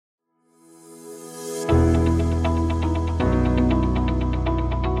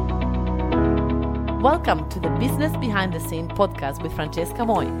Welcome to the Business Behind the Scene podcast with Francesca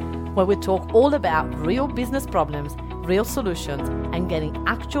Moy, where we talk all about real business problems, real solutions, and getting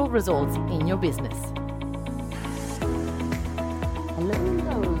actual results in your business. Hello.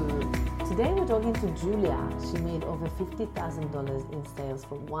 Today we're talking to Julia. She made over $50,000 in sales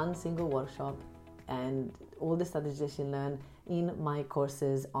from one single workshop and all the strategies she learned in my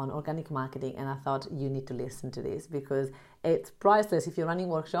courses on organic marketing. And I thought you need to listen to this because it's priceless. If you're running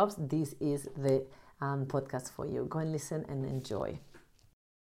workshops, this is the podcast for you. Go and listen and enjoy.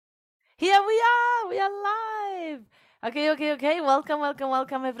 Here we are live. Okay.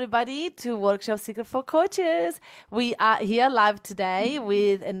 Welcome everybody to Workshop Secret for Coaches. We are here live today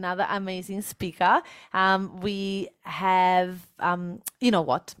with another amazing speaker. We have, you know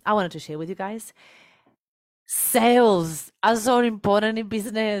what? I wanted to share with you guys. Sales are so important in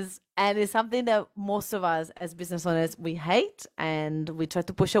business, and it's something that most of us as business owners, we hate and we try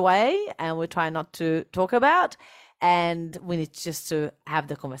to push away and we try not to talk about. And we need just to have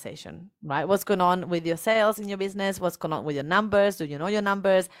the conversation, right? What's going on with your sales in your business? What's going on with your numbers? Do you know your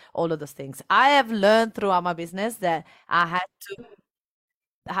numbers? All of those things. I have learned throughout my business that I had to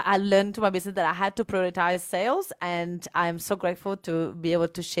prioritize sales, and I'm so grateful to be able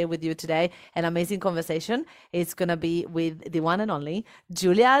to share with you today an amazing conversation. It's going to be with the one and only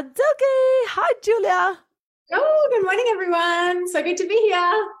Julia Delkey. Hi, Julia. Oh, good morning, everyone. So good to be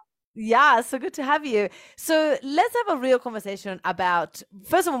here. Yeah, so good to have you. So let's have a real conversation about,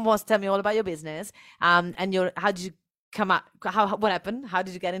 first of all, tell me all about your business, and how did you come up, what happened, how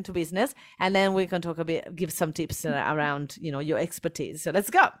did you get into business, and then we can talk a bit, give some tips around, your expertise. So let's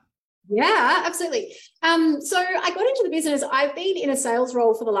go. Yeah, absolutely. So I got into the business. I've been in a sales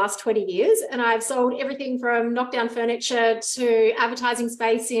role for the last 20 years, and I've sold everything from knockdown furniture to advertising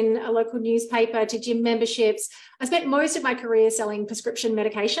space in a local newspaper to gym memberships. I spent most of my career selling prescription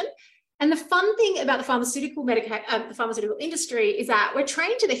medication. And the fun thing about the pharmaceutical industry is that we're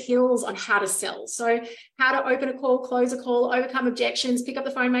trained to the hills on how to sell. So how to open a call, close a call, overcome objections, pick up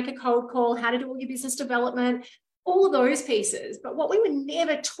the phone, make a cold call, how to do all your business development, all of those pieces. But what we were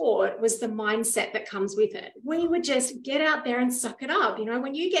never taught was the mindset that comes with it. We would just get out there and suck it up.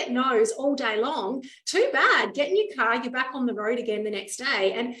 When you get no's all day long, too bad. Get in your car, you're back on the road again the next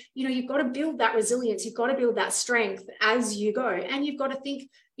day. And, you've got to build that resilience. You've got to build that strength as you go. And you've got to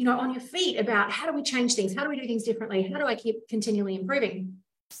think, on your feet about how do we change things? How do we do things differently? How do I keep continually improving?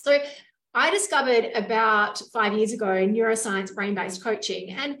 So I discovered about 5 years ago neuroscience brain-based coaching.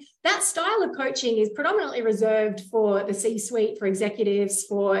 And that style of coaching is predominantly reserved for the C-suite, for executives,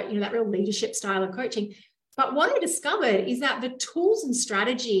 for, that real leadership style of coaching. But what I discovered is that the tools and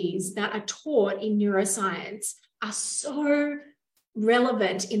strategies that are taught in neuroscience are so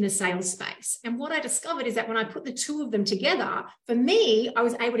relevant in the sales space. And what I discovered is that when I put the two of them together, for me, I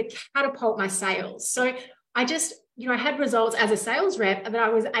was able to catapult my sales. So I just, I had results as a sales rep, but I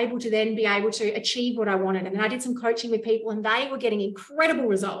was able to then be able to achieve what I wanted. And then I did some coaching with people and they were getting incredible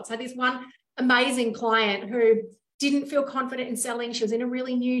results. I had this one amazing client who didn't feel confident in selling. She was in a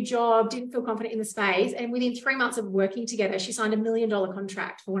really new job, didn't feel confident in the space. And within 3 months of working together, she signed $1 million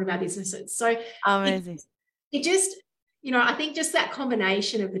contract for one of our businesses. So amazing. It just, I think just that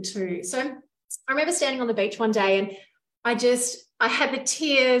combination of the two. So I remember standing on the beach one day and I had the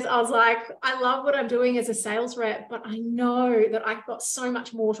tears. I was like, I love what I'm doing as a sales rep, but I know that I've got so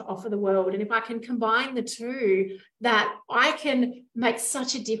much more to offer the world. And if I can combine the two, that I can make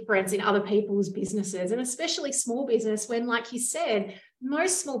such a difference in other people's businesses, and especially small business, when, like you said,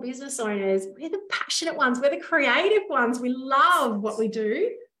 most small business owners, we're the passionate ones, we're the creative ones. We love what we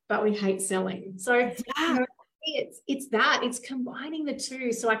do, but we hate selling. So, it's combining the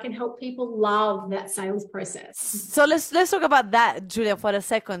two so I can help people love that sales process. So let's talk about that, Julia, for a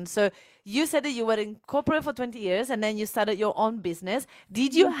second. So you said that you were in corporate for 20 years and then you started your own business.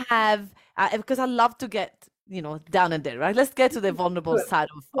 Did you have, because I love to get, down and there, right? Let's get to the vulnerable side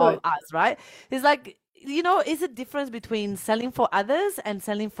of us, right? It's like, is a difference between selling for others and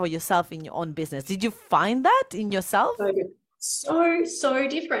selling for yourself in your own business? Did you find that in yourself? So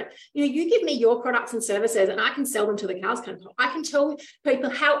different. You give me your products and services and I can sell them till the cows come home. I can tell people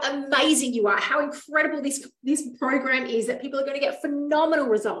how amazing you are, how incredible this program is, that people are going to get phenomenal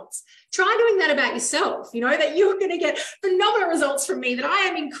results. Try doing that about yourself, that you're going to get phenomenal results from me, that I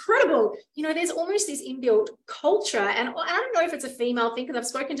am incredible. There's almost this inbuilt culture, and I don't know if it's a female thing, because I've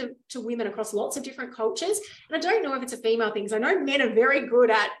spoken to women across lots of different cultures, and I don't know if it's a female thing, because I know men are very good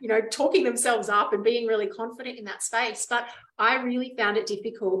at, talking themselves up and being really confident in that space. But I really found it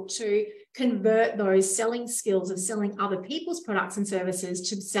difficult to convert those selling skills of selling other people's products and services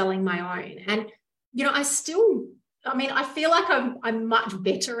to selling my own. And, I still I mean, I feel like I'm much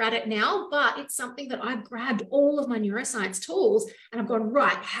better at it now, but it's something that I've grabbed all of my neuroscience tools and I've gone,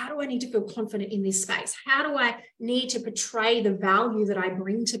 right, how do I need to feel confident in this space? How do I need to portray the value that I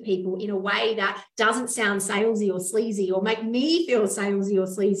bring to people in a way that doesn't sound salesy or sleazy or make me feel salesy or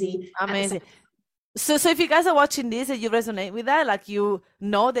sleazy? Amazing. So if you guys are watching this and you resonate with that, like you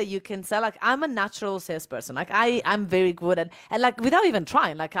know that you can sell, like I'm a natural salesperson. Like I'm very good at, and like without even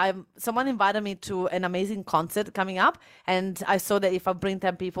trying, like someone invited me to an amazing concert coming up and I saw that if I bring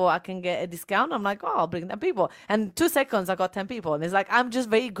 10 people, I can get a discount. I'm like, oh, I'll bring 10 people. And 2 seconds, I got 10 people. And it's like, I'm just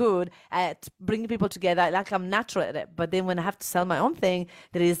very good at bringing people together. Like I'm natural at it. But then when I have to sell my own thing,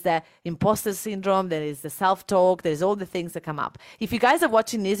 there is the imposter syndrome, there is the self-talk, there's all the things that come up. If you guys are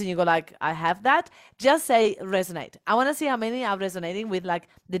watching this and you go like, I have that, just say resonate. I want to see how many are resonating with like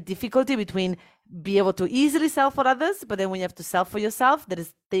the difficulty between be able to easily sell for others, but then when you have to sell for yourself, there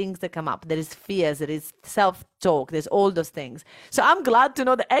is things that come up. There is fears, there is self-talk, there's all those things. So I'm glad to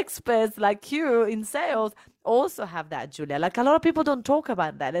know the experts like you in sales also have that, Julia. Like a lot of people don't talk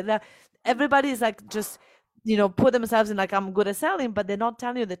about that. And everybody is like just, put themselves in like, I'm good at selling, but they're not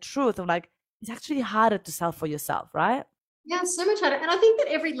telling you the truth of like, it's actually harder to sell for yourself, right? Yeah, so much harder. And I think that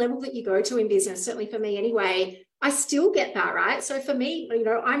every level that you go to in business, certainly for me anyway, I still get that, right? So for me,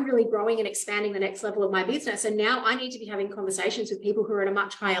 I'm really growing and expanding the next level of my business. And now I need to be having conversations with people who are at a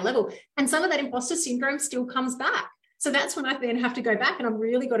much higher level. And some of that imposter syndrome still comes back. So that's when I then have to go back and I've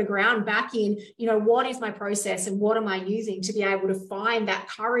really got to ground back in, what is my process and what am I using to be able to find that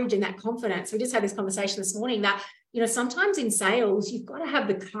courage and that confidence. We just had this conversation this morning that, sometimes in sales, you've got to have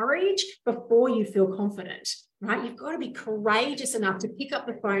the courage before you feel confident. Right? You've got to be courageous enough to pick up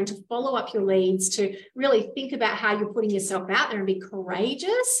the phone, to follow up your leads, to really think about how you're putting yourself out there and be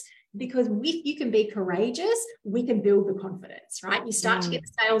courageous. Because if you can be courageous, we can build the confidence, right? You start to get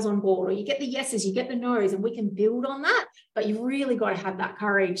the sales on board, or you get the yeses, you get the nos, and we can build on that. But you've really got to have that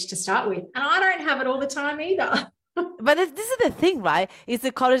courage to start with. And I don't have it all the time either. But this is the thing, right? It's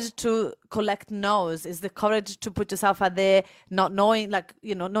the courage to collect no's. It's the courage to put yourself out there, not knowing, like,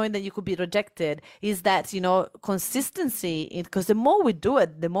 knowing that you could be rejected. Is that, consistency. Because the more we do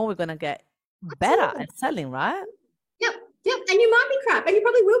it, the more we're going to get better at selling, right? Yep. And you might be crap, and you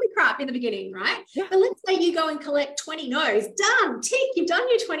probably will be crap in the beginning, right? Yeah. But let's say you go and collect 20 no's. Done. Tick. You've done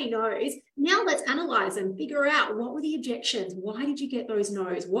your 20 no's. Now let's analyze and figure out what were the objections? Why did you get those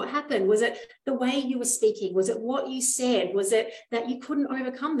no's? What happened? Was it the way you were speaking? Was it what you said? Was it that you couldn't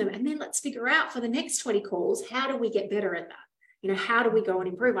overcome them? And then let's figure out for the next 20 calls, how do we get better at that? How do we go and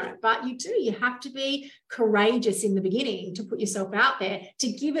improve on it? But you have to be courageous in the beginning to put yourself out there,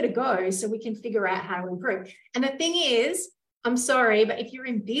 to give it a go so we can figure out how to improve. And the thing is, I'm sorry, but if you're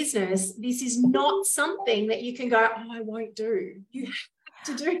in business, this is not something that you can go, oh, I won't do. You have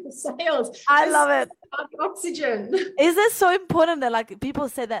to do the sales. I love it. Oxygen. Is it so important that like people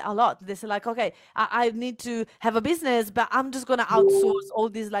say that a lot? They say like, okay, I need to have a business, but I'm just going to outsource all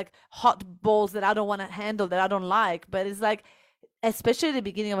these like hot balls that I don't want to handle, that I don't like. But it's like, especially at the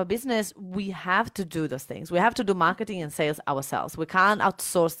beginning of a business, we have to do those things. We have to do marketing and sales ourselves. We can't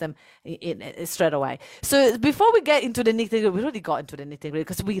outsource them straight away. So before we get into the nitty-gritty, we already got into the nitty-gritty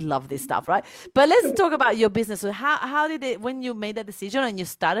because we love this stuff, right? But let's talk about your business. So how did it, when you made that decision and you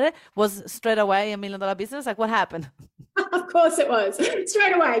started it, was straight away $1 million business? Like what happened? Of course it was.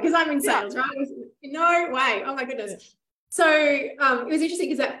 Straight away, because I'm in sales, right? No way. Oh my goodness. So it was interesting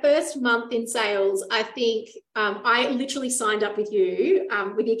because that first month in sales, I think I literally signed up with you,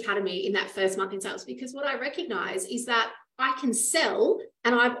 with the Academy in that first month in sales, because what I recognize is that I can sell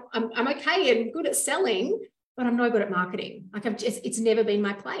and I'm okay and good at selling, but I'm no good at marketing. Like it's never been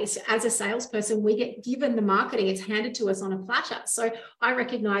my place. As a salesperson, we get given the marketing, it's handed to us on a platter. So I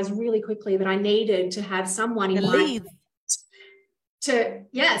recognized really quickly that I needed to have someone in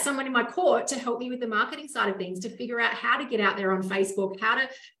someone in my court to help me with the marketing side of things, to figure out how to get out there on Facebook, how to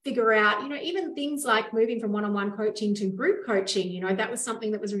figure out, even things like moving from one-on-one coaching to group coaching, that was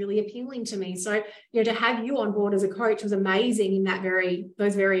something that was really appealing to me. So, to have you on board as a coach was amazing in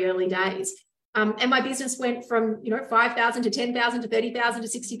those very early days. And my business went from, 5,000 to 10,000 to 30,000 to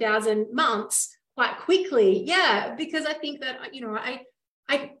 60,000 months quite quickly. Yeah, because I think that,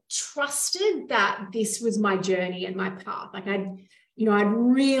 I trusted that this was my journey and my path. Like I'd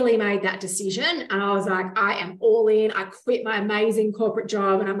really made that decision and I was like, I am all in. I quit my amazing corporate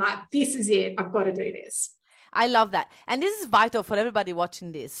job and I'm like, this is it. I've got to do this. I love that. And this is vital for everybody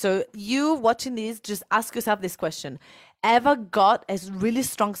watching this. So you watching this, just ask yourself this question. Ever got a really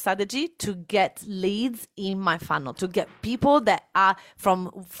strong strategy to get leads in my funnel, to get people that are from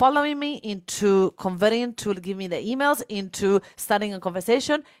following me into converting to give me the emails, into starting a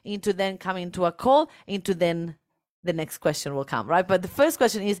conversation, into then coming to a call, into then the next question will come, right? But the first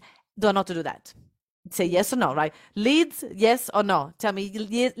question is, do I not to do that? Say yes or no, right? Leads, yes or no? Tell me,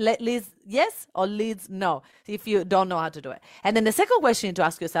 leads, yes, or leads, no, if you don't know how to do it. And then the second question to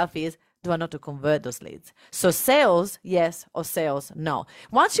ask yourself is, do I know to convert those leads? So sales, yes, or sales, no.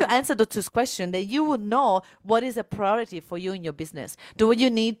 Once you answer those questions, then you will know what is a priority for you in your business. Do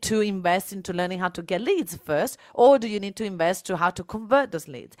you need to invest into learning how to get leads first, or do you need to invest to how to convert those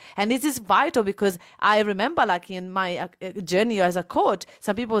leads? And this is vital, because I remember, like, in my journey as a coach,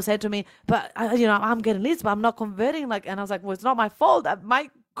 some people said to me, but I'm getting leads, but I'm not converting. And I was like, well, it's not my fault. My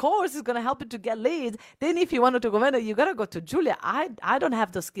course is going to help you to get leads. Then if you wanted to convert it, you got to go to Julia. I don't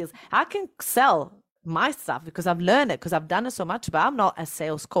have those skills. I can sell my stuff because I've learned it, because I've done it so much, but I'm not a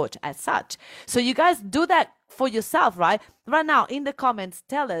sales coach as such. So you guys do that for yourself, right? Right now in the comments,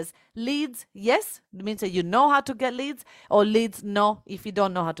 tell us, leads, yes, it means that you know how to get leads, or leads, no, if you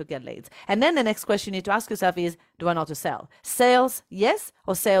don't know how to get leads. And then the next question you need to ask yourself is, do I know how to sell? Sales, yes,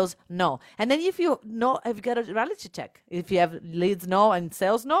 or sales, no. And then if you know, if you get a reality check, if you have leads, no, and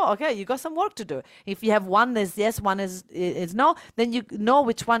sales, no, okay, you got some work to do. If you have one is yes, one is no, then you know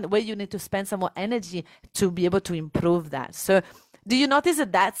which one, where you need to spend some more energy to be able to improve that. So do you notice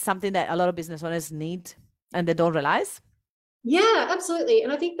that that's something that a lot of business owners need and they don't realize? Yeah, absolutely.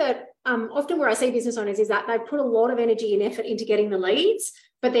 And I think that often where I see business owners is that they put a lot of energy and effort into getting the leads,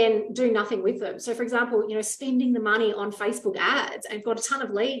 but then do nothing with them. So for example, spending the money on Facebook ads and got a ton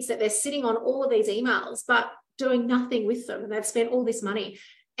of leads that they're sitting on all of these emails, but doing nothing with them. And they've spent all this money.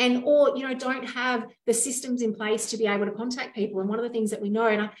 Or don't have the systems in place to be able to contact people. And one of the things that we know,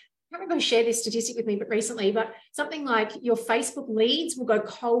 and I can't remember who shared this statistic with me, but recently, but something like your Facebook leads will go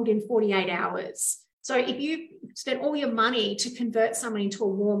cold in 48 hours. So if you spend all your money to convert someone into a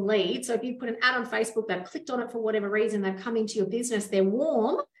warm lead, so if you put an ad on Facebook, they've clicked on it for whatever reason, they've come into your business, they're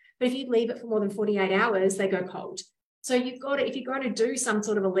warm, but if you leave it for more than 48 hours, they go cold. So you've got to, if you're going to do some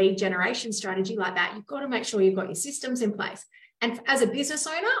sort of a lead generation strategy like that, you've got to make sure you've got your systems in place. And as a business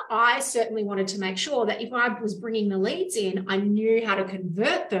owner, I certainly wanted to make sure that if I was bringing the leads in, I knew how to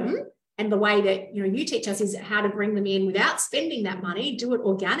convert them. And the way that you teach us is how to bring them in without spending that money, do it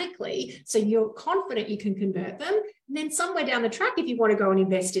organically, so you're confident you can convert them. And then somewhere down the track, if you want to go and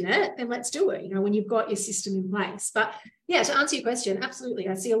invest in it, then let's do it, when you've got your system in place. But yeah, to answer your question, absolutely.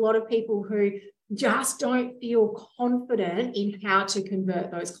 I see a lot of people who just don't feel confident in how to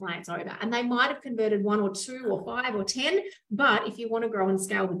convert those clients over. And they might have converted 1 or 2 or 5 or 10, but if you want to grow and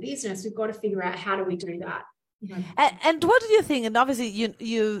scale the business, we've got to figure out how do we do that. And what do you think? And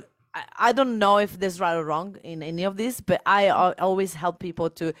obviously I don't know if there's right or wrong in any of this, but I always help people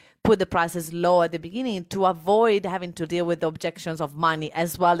to put the prices low at the beginning to avoid having to deal with the objections of money,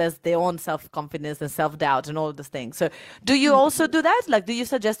 as well as their own self-confidence and self-doubt and all those ththings. So do you also do that? Like, do you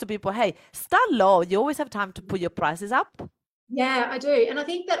suggest to people, hey, start low, you always have time to put your prices up? Yeah, I do. And I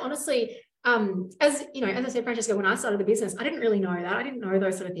think that honestly, as I said, Francesca, when I started the business, I didn't really know that. I didn't know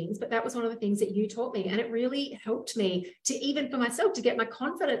those sort of things, but that was one of the things that you taught me. And it really helped me to, even for myself, to get my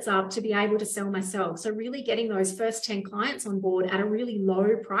confidence up to be able to sell myself. So really getting those first 10 clients on board at a really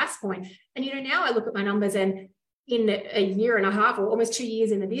low price point. And, now I look at my numbers, and in a year and a half or almost 2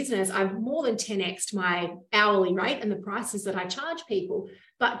 years in the business, I've more than 10x'd my hourly rate and the prices that I charge people.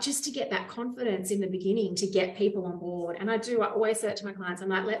 But just to get that confidence in the beginning to get people on board. And I always say that to my clients. I'm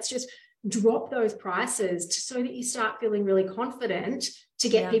like, let's just drop those prices so that you start feeling really confident to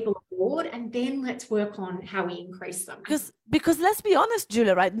get people on board, and then let's work on how we increase them. Because let's be honest,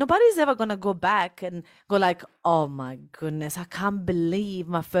 Julia, right? Nobody's ever going to go back and go like, oh my goodness, I can't believe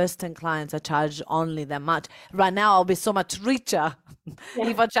my first 10 clients I charged only that much. Right now, I'll be so much richer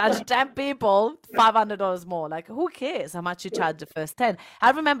if I charge 10 people $500 more. Like, who cares how much you charge the first 10? I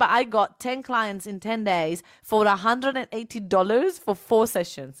remember I got 10 clients in 10 days for $180 for 4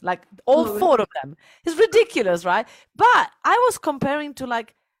 sessions, like all 4 of them. It's ridiculous, right? But I was comparing to,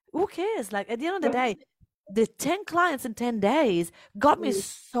 like, who cares? Like, at the end of the day, the 10 clients in 10 days got me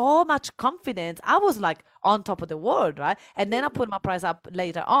so much confidence. I was like on top of the world, right? And then I put my price up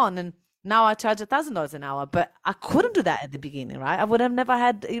later on, and now I charge $1,000 an hour. But I couldn't do that at the beginning, right? I would have never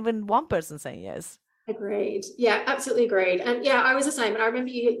had even one person saying yes. Agreed. Yeah, absolutely agreed. And yeah, I was the same. And I remember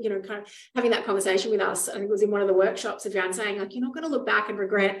you kind of having that conversation with us. I think it was in one of the workshops around saying, like, you're not going to look back and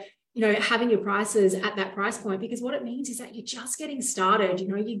regret having your prices at that price point, because what it means is that you're just getting started.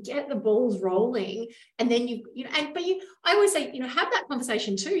 You get the balls rolling, and then I always say, have that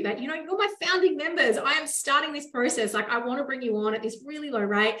conversation too, that, you're my founding members. I am starting this process. Like, I want to bring you on at this really low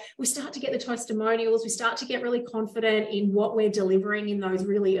rate. We start to get the testimonials. We start to get really confident in what we're delivering in those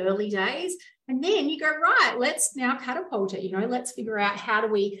really early days. And then you go, right, let's now catapult it, let's figure out how do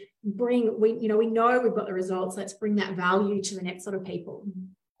we bring, we know we've got the results. Let's bring that value to the next sort of people.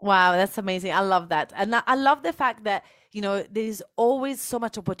 Wow, that's amazing. I love that. And I love the fact that, there's always so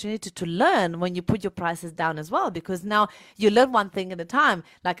much opportunity to learn when you put your prices down as well, because now you learn one thing at a time.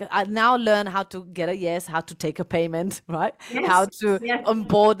 Like I now learn how to get a yes, how to take a payment, right? Yes. How to Yes.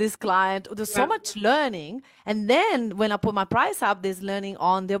 onboard this client. There's so much learning. And then when I put my price up, there's learning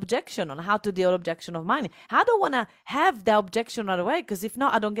on the objection, on how to deal with objection of money. How do I want to have the objection right away? Because if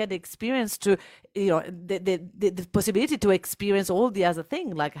not, I don't get the experience to, the possibility to experience all the other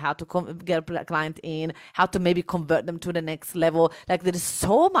things, like how to get a client in, how to maybe convert them to the next level. Like there is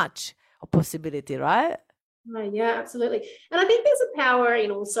so much possibility, right? Oh, yeah, absolutely. And I think there's a power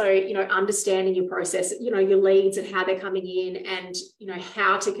in also, understanding your process, your leads and how they're coming in, and,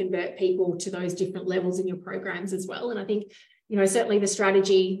 how to convert people to those different levels in your programs as well. And I think, certainly the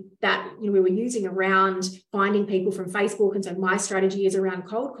strategy that we were using around finding people from Facebook, and so my strategy is around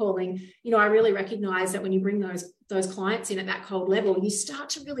cold calling. I really recognize that when you bring those clients in at that cold level, you start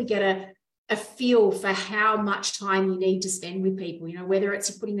to really get a feel for how much time you need to spend with people, whether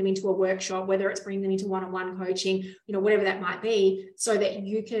it's putting them into a workshop, whether it's bringing them into one-on-one coaching, whatever that might be, so that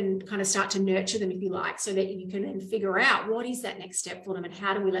you can kind of start to nurture them, if you like, so that you can then figure out what is that next step for them and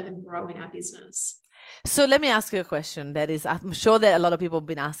how do we let them grow in our business. So let me ask you a question that is, I'm sure that a lot of people have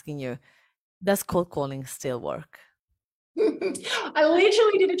been asking you. Does cold calling still work? I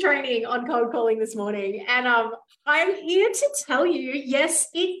literally did a training on cold calling this morning, and I'm here to tell you, yes,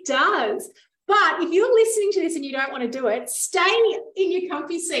 it does. But if you're listening to this and you don't want to do it, stay in your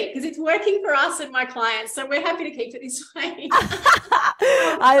comfy seat, because it's working for us and my clients. So we're happy to keep it this way.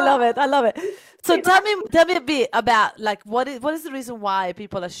 I love it. I love it. So tell me a bit about, like, what is the reason why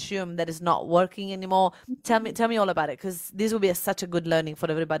people assume that it's not working anymore? Tell me all about it, because this will be such a good learning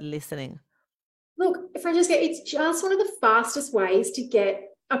for everybody listening. Look, Francesca, it's just one of the fastest ways to get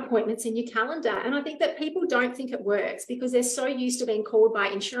appointments in your calendar. And I think that people don't think it works because they're so used to being called by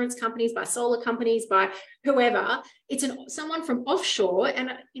insurance companies, by solar companies, by whoever. It's someone from offshore. And,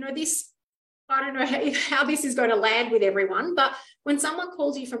 I don't know how this is going to land with everyone, but when someone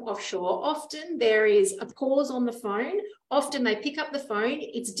calls you from offshore, often there is a pause on the phone. Often they pick up the phone.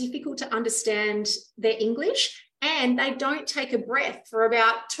 It's difficult to understand their English, and they don't take a breath for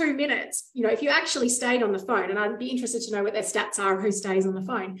about 2 minutes. If you actually stayed on the phone, and I'd be interested to know what their stats are, who stays on the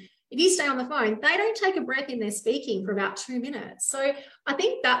phone. If you stay on the phone, they don't take a breath in their speaking for about 2 minutes. So I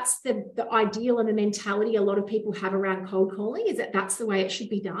think that's the ideal and the mentality a lot of people have around cold calling, is that that's the way it should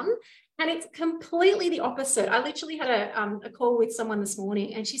be done. And it's completely the opposite. I literally had a call with someone this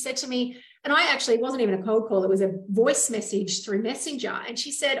morning, and she said to me, and I actually, it wasn't even a cold call, it was a voice message through Messenger. And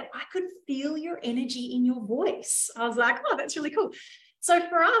she said, I could feel your energy in your voice. I was like, oh, that's really cool. So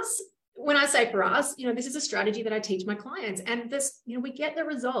for us, when I say for us, this is a strategy that I teach my clients, and this, we get the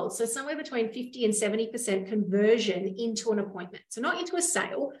results. So somewhere between 50 and 70% conversion into an appointment. So not into a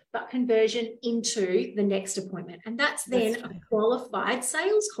sale, but conversion into the next appointment. And that's then a qualified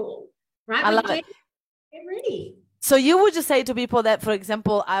sales call, right? I love it. Get ready. So you would just say to people that, for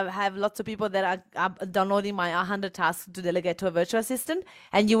example, I have lots of people that are downloading my 100 tasks to delegate to a virtual assistant,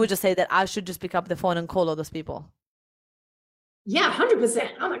 and you would just say that I should just pick up the phone and call all those people. Yeah, 100%.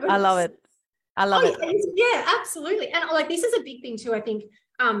 Oh my goodness. I love it. I love it. Yeah, absolutely. And like, this is a big thing too, I think.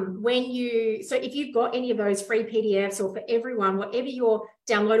 So if you've got any of those free PDFs, or for everyone, whatever your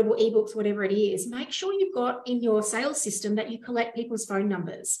downloadable ebooks, whatever it is, make sure you've got in your sales system that you collect people's phone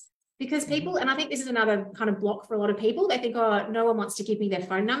numbers. Because people, and I think this is another kind of block for a lot of people, they think, oh, no one wants to give me their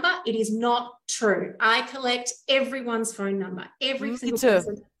phone number. It is not true. I collect everyone's phone number. Every single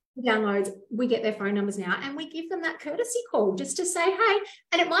person who downloads, we get their phone numbers now, and we give them that courtesy call just to say, hey,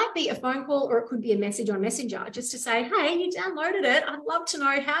 and it might be a phone call, or it could be a message on Messenger, just to say, hey, you downloaded it. I'd love to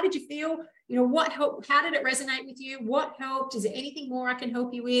know, how did you feel? What helped? How did it resonate with you? What helped? Is there anything more I can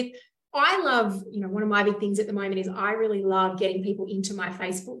help you with? I love, one of my big things at the moment is I really love getting people into my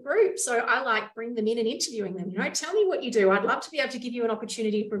Facebook group. So I like bring them in and interviewing them, tell me what you do. I'd love to be able to give you an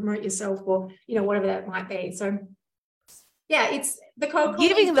opportunity to promote yourself, or, whatever that might be. So yeah, it's the cold calling.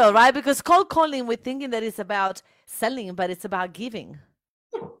 Giving though, right? Because cold calling, we're thinking that it's about selling, but it's about giving.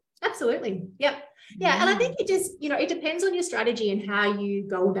 Yeah, absolutely. Yep. Yeah. And I think it just, it depends on your strategy and how you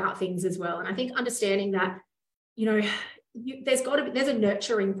go about things as well. And I think understanding that, there's a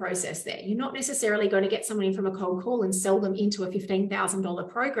nurturing process there. You're not necessarily going to get someone in from a cold call and sell them into a $15,000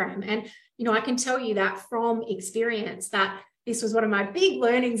 program. And, I can tell you that from experience, that this was one of my big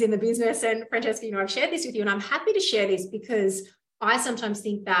learnings in the business. And Francesca, I've shared this with you, and I'm happy to share this because I sometimes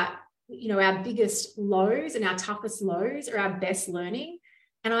think that, our biggest lows and our toughest lows are our best learning.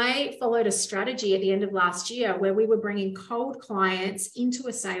 And I followed a strategy at the end of last year where we were bringing cold clients into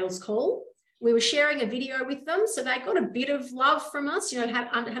a sales call. We were sharing a video with them, so they got a bit of love from us, had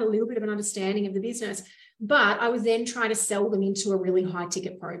a little bit of an understanding of the business. But I was then trying to sell them into a really high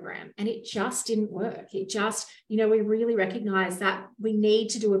ticket program, and it just didn't work. It just, we really recognize that we need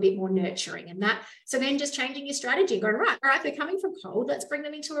to do a bit more nurturing, and so then just changing your strategy, going, all right, they're coming from cold, let's bring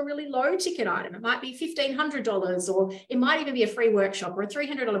them into a really low ticket item. It might be $1,500, or it might even be a free workshop or a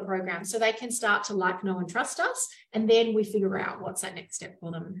 $300 program, so they can start to like, know, and trust us. And then we figure out what's that next step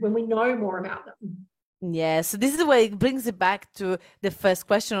for them when we know more about them. Yeah, so this is where it brings it back to the first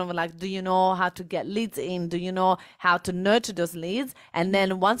question of like, do you know how to get leads in? Do you know how to nurture those leads? And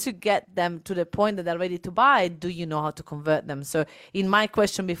then once you get them to the point that they're ready to buy, do you know how to convert them? So in my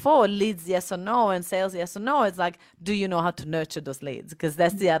question before, leads yes or no, and sales yes or no, it's like, do you know how to nurture those leads? Because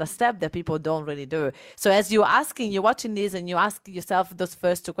that's the other step that people don't really do. So as you're watching this and you ask yourself those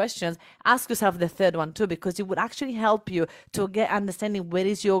first two questions, ask yourself the third one too, because it would actually help you to get understanding where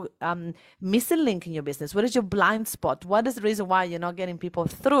is your missing link in your business. What is your blind spot? What is the reason why you're not getting people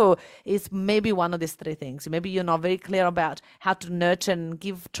through? Is maybe one of these three things. Maybe you're not very clear about how to nurture and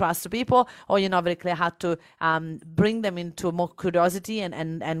give trust to people, or you're not very clear how to bring them into more curiosity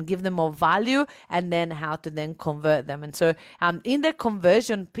and give them more value, and then how to then convert them. And so in the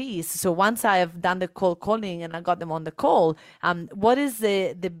conversion piece, so once I have done the cold calling and I got them on the call, what is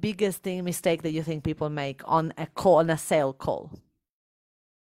the biggest mistake that you think people make on a call, on a sale call?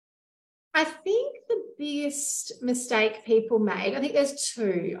 I think the biggest mistake people make, I think there's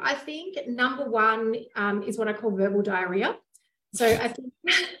two. I think number one is what I call verbal diarrhea. So I think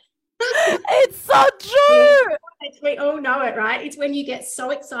it's so true. We all know it, right? It's when you get so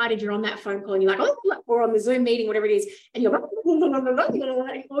excited, you're on that phone call and you're like, oh, or on the Zoom meeting, whatever it is, and you're like,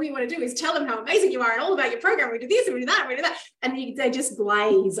 all you want to do is tell them how amazing you are and all about your program. We do this and we do that, and we do that. And they just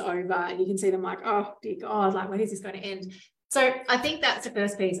glaze over, and you can see them like, oh, dear God, like, when is this going to end? So I think that's the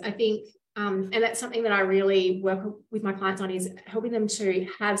first piece. I think and that's something that I really work with my clients on, is helping them to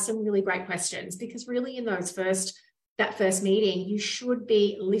have some really great questions, because really in that first meeting, you should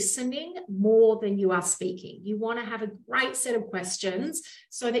be listening more than you are speaking. You want to have a great set of questions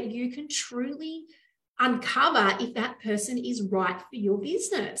so that you can truly uncover if that person is right for your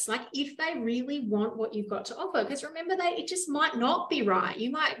business, like if they really want what you've got to offer. Because remember, it just might not be right.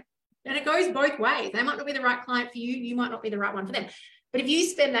 And it goes both ways. They might not be the right client for you. You might not be the right one for them. But if you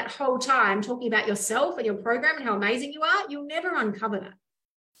spend that whole time talking about yourself and your program and how amazing you are, you'll never uncover that.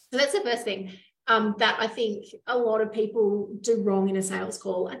 So that's the first thing that I think a lot of people do wrong in a sales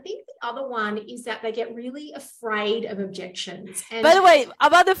call. I think the other one is that they get really afraid of objections. And by the way,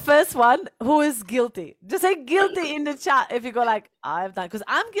 about the first one, who is guilty? Just say guilty in the chat if you go like, I've done, because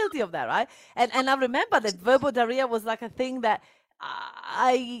I'm guilty of that, right? And I remember that verbal diarrhea was like a thing that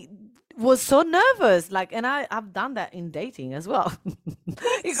I was so nervous, like, and I've done that in dating as well.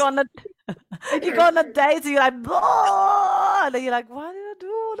 you go on a date, and you're like, oh, and then you're like, why did I do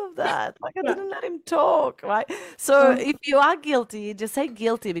all of that? Like, I didn't let him talk, right? So if you are guilty, just say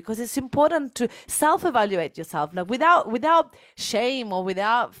guilty, because it's important to self-evaluate yourself, like without shame or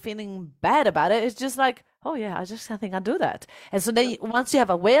without feeling bad about it. It's just like, oh yeah, I think I do that. And so then once you have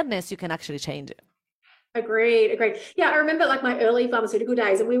awareness, you can actually change it. Agreed. Yeah, I remember like my early pharmaceutical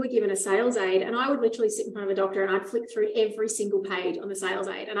days, and we were given a sales aid, and I would literally sit in front of a doctor and I'd flick through every single page on the sales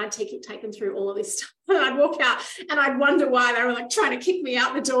aid, and I'd take them through all of this stuff, and I'd walk out and I'd wonder why they were like trying to kick me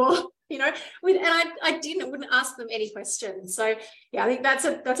out the door, and I wouldn't ask them any questions. So yeah, I think that's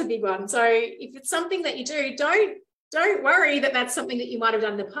a big one. So if it's something that you do, don't worry that that's something that you might have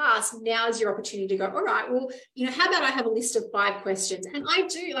done in the past. Now is your opportunity to go, all right, well, how about I have a list of 5 questions? And I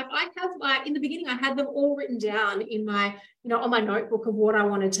do, like, I have in the beginning, I had them all written down in my, on my notebook of what I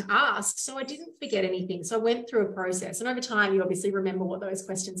wanted to ask. So I didn't forget anything. So I went through a process, and over time, you obviously remember what those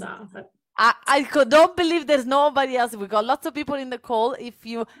questions are. But I don't believe there's nobody else. We got lots of people in the call.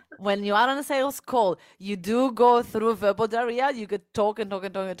 When you are on a sales call, you do go through verbal diarrhea. You could talk,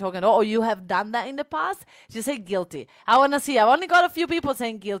 or you have done that in the past. Just say guilty. I want to see. I've only got a few people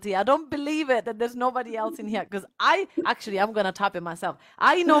saying guilty. I don't believe it that there's nobody else in here, because I'm going to type it myself.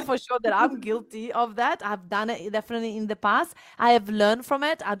 I know for sure that I'm guilty of that. I've done it definitely in the past. I have learned from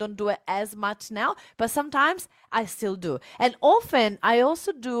it. I don't do it as much now, but sometimes I still do. And often I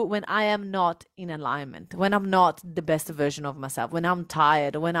also do when I am not in alignment, when I'm not the best version of myself, when I'm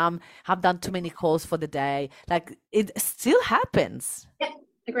tired, when I've done too many calls for the day. Like, it still happens. Yeah,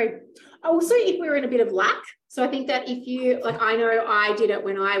 agreed. Also, if we're in a bit of lack. So I think that if you, like, I know I did it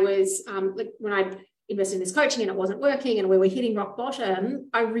when I was, invested in this coaching and it wasn't working and we were hitting rock bottom,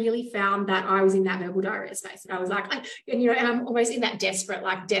 I really found that I was in that verbal diarrhea space. And I was like, and I'm almost in that desperate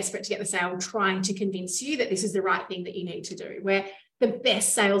to get the sale, trying to convince you that this is the right thing that you need to do. Where the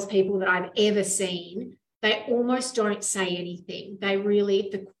best salespeople that I've ever seen, they almost don't say anything.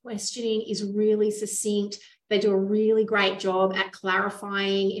 The questioning is really succinct. They do a really great job at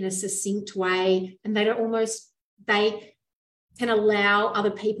clarifying in a succinct way. And they can allow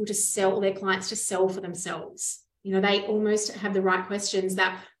other people to sell, their clients to sell for themselves. They almost have the right questions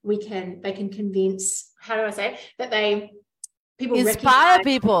that they can convince, how do I say it? That people inspire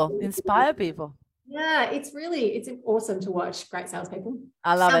people. Yeah, it's awesome to watch great salespeople.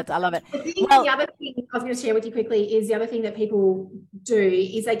 I love it. The other thing I was going to share with you quickly is the other thing that people do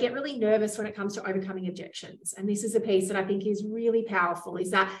is they get really nervous when it comes to overcoming objections. And this is a piece that I think is really powerful,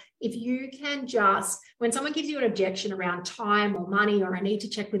 is that if you can when someone gives you an objection around time or money or I need to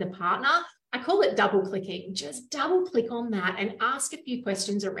check with a partner, I call it double clicking. Just double click on that and ask a few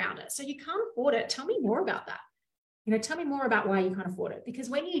questions around it. So you can't afford it. Tell me more about that. Tell me more about why you can't afford it. Because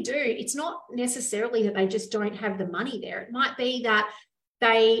when you do, it's not necessarily that they just don't have the money there. It might be that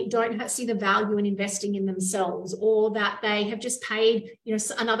they don't see the value in investing in themselves, or that they have just paid,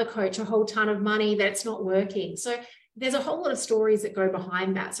 another coach a whole ton of money that's not working. So there's a whole lot of stories that go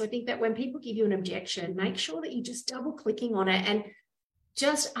behind that. So I think that when people give you an objection, make sure that you just double clicking on it and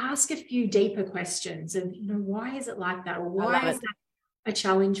just ask a few deeper questions of, why is it like that? Or why is that a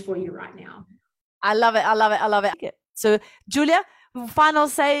challenge for you right now? I love it. So Julia, final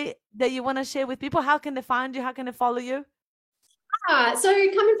say that you want to share with people. How can they find you? How can they follow you? So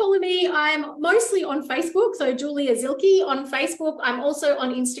come and follow me. I'm mostly on Facebook. So Julia Zielke on Facebook. I'm also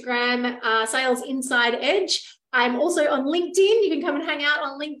on Instagram, Sales Inside Edge. I'm also on LinkedIn. You can come and hang out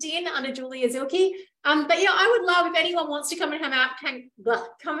on LinkedIn under Julia Zielke. But yeah, I would love if anyone wants to come and hang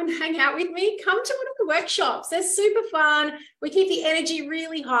out with me. Come to one of the workshops. They're super fun. We keep the energy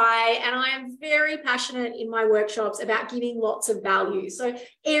really high, and I am very passionate in my workshops about giving lots of value. So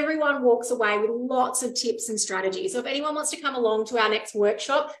everyone walks away with lots of tips and strategies. So if anyone wants to come along to our next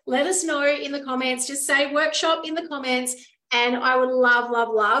workshop, let us know in the comments. Just say workshop in the comments, and I would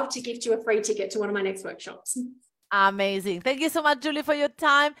love to gift you a free ticket to one of my next workshops. Amazing. Thank you so much, Julie, for your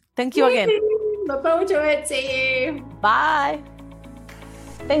time. Thank you again. Look forward to it. See you. Bye.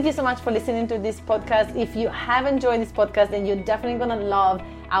 Thank you so much for listening to this podcast. If you have enjoyed this podcast, then you're definitely going to love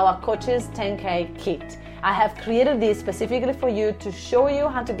our Coaches 10K kit. I have created this specifically for you to show you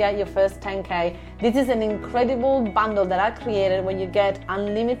how to get your first 10K. This is an incredible bundle that I created where you get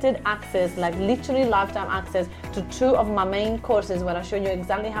unlimited access, like literally lifetime access to 2 of my main courses where I show you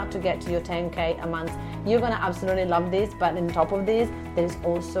exactly how to get to your 10K a month. You're going to absolutely love this, but on top of this, there's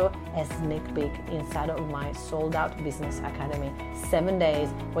also a sneak peek inside of my sold out business academy. 7 days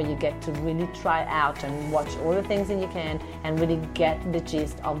where you get to really try out and watch all the things that you can and really get the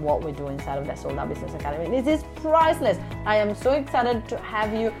gist of what we do inside of that sold out business academy. This is priceless. I am so excited to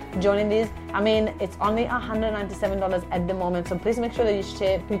have you joining this. I mean, it's only $197 at the moment, so please make sure that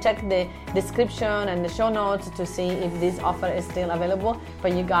you check the description and the show notes to see if this offer is still available.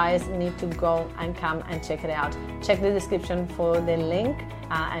 But you guys need to go and come and check it out. Check the description for the link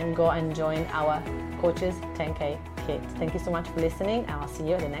and go and join our Coaches 10K kit. Thank you so much for listening, and I'll see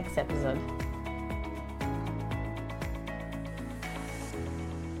you in the next episode.